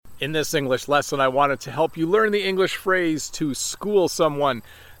In this English lesson, I wanted to help you learn the English phrase to school someone.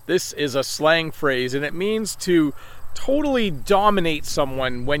 This is a slang phrase, and it means to totally dominate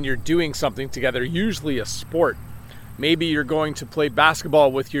someone when you're doing something together, usually a sport. Maybe you're going to play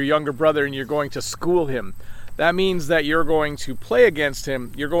basketball with your younger brother and you're going to school him. That means that you're going to play against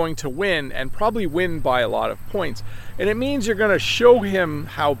him, you're going to win, and probably win by a lot of points. And it means you're going to show him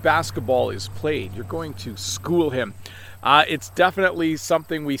how basketball is played. You're going to school him. It's definitely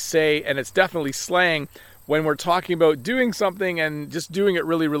something we say, and it's definitely slang when we're talking about doing something and just doing it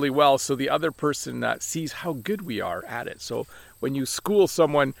really, really well so the other person sees how good we are at it. So when you school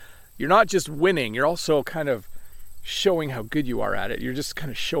someone, you're not just winning, you're also kind of showing how good you are at it. You're just kind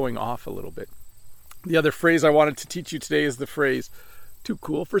of showing off a little bit. The other phrase I wanted to teach you today is the phrase, too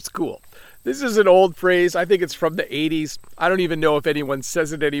cool for school. This is an old phrase. I think it's from the 80s. I don't even know if anyone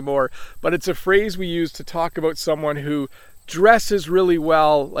says it anymore, but it's a phrase we use to talk about someone who dresses really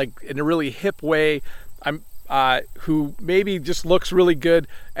well, like in a really hip way, who maybe just looks really good,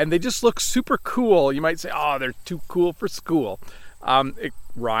 and they just look super cool. You might say, oh, they're too cool for school. It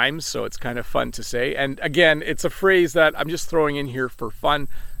rhymes, so it's kind of fun to say. And again, it's a phrase that I'm just throwing in here for fun.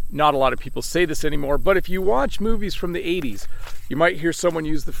 Not a lot of people say this anymore, but if you watch movies from the 80s, you might hear someone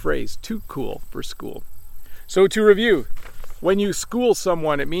use the phrase, too cool for school. So to review, when you school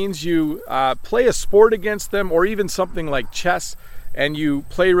someone, it means you play a sport against them, or even something like chess, and you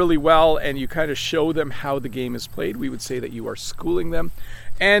play really well and you kind of show them how the game is played. We would say that you are schooling them.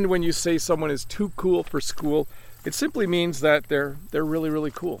 And when you say someone is too cool for school, it simply means that they're really,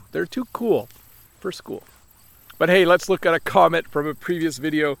 really cool. They're too cool for school. But hey, let's look at a comment from a previous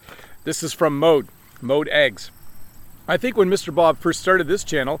video. This is from Mode Eggs. I think when Mr. Bob first started this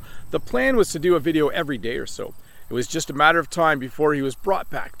channel, the plan was to do a video every day or so. It was just a matter of time before he was brought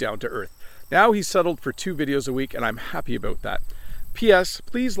back down to earth. Now he's settled for 2 videos a week, and I'm happy about that. P.S.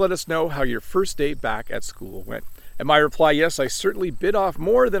 Please let us know how your first day back at school went. And my reply, yes, I certainly bit off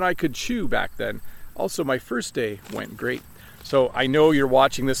more than I could chew back then. Also, my first day went great. So I know you're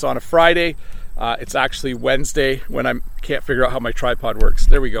watching this on a Friday. It's actually Wednesday when I can't figure out how my tripod works.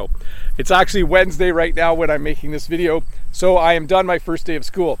 There we go. It's actually Wednesday right now when I'm making this video. So I am done my first day of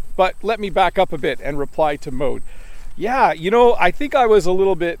school. But let me back up a bit and reply to Mode. Yeah, I think I was a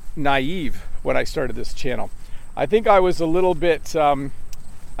little bit naive when I started this channel. I think I was a little bit, I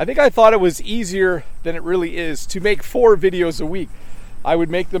think I thought it was easier than it really is to make 4 videos a week. I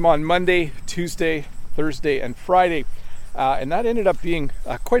would make them on Monday, Tuesday, Thursday, and Friday. And that ended up being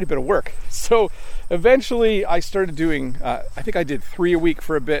quite a bit of work. So eventually I started doing, I think I did 3 a week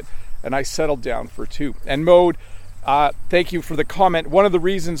for a bit, and I settled down for 2. And Mode, thank you for the comment. One of the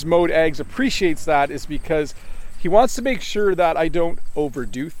reasons Mode Eggs appreciates that is because he wants to make sure that I don't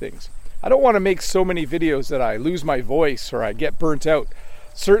overdo things. I don't want to make so many videos that I lose my voice or I get burnt out.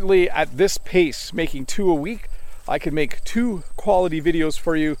 Certainly at this pace, making 2 a week, I can make 2 quality videos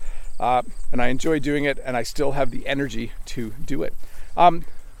for you. And I enjoy doing it, and I still have the energy to do it.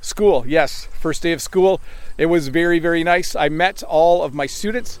 School, yes, first day of school. It was very, very nice. I met all of my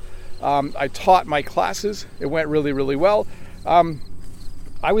students. I taught my classes. It went really, really well.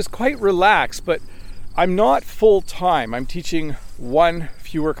 I was quite relaxed, but I'm not full-time. I'm teaching 1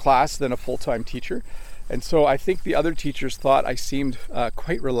 fewer class than a full-time teacher. And so I think the other teachers thought I seemed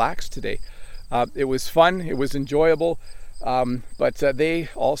quite relaxed today. It was fun. It was enjoyable. But they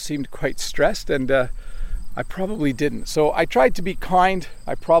all seemed quite stressed, and I probably didn't. So I tried to be kind.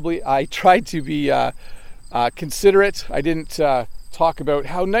 I tried to be considerate. I didn't talk about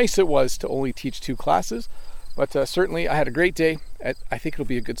how nice it was to only teach 2 classes, but certainly I had a great day. I think it'll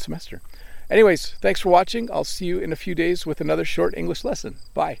be a good semester. Anyways, thanks for watching. I'll see you in a few days with another short English lesson.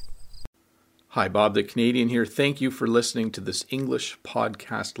 Bye. Hi, Bob the Canadian here. Thank you for listening to this English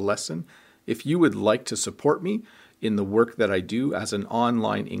podcast lesson. If you would like to support me in the work that I do as an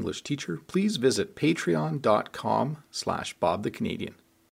online English teacher, please visit patreon.com/BobTheCanadian.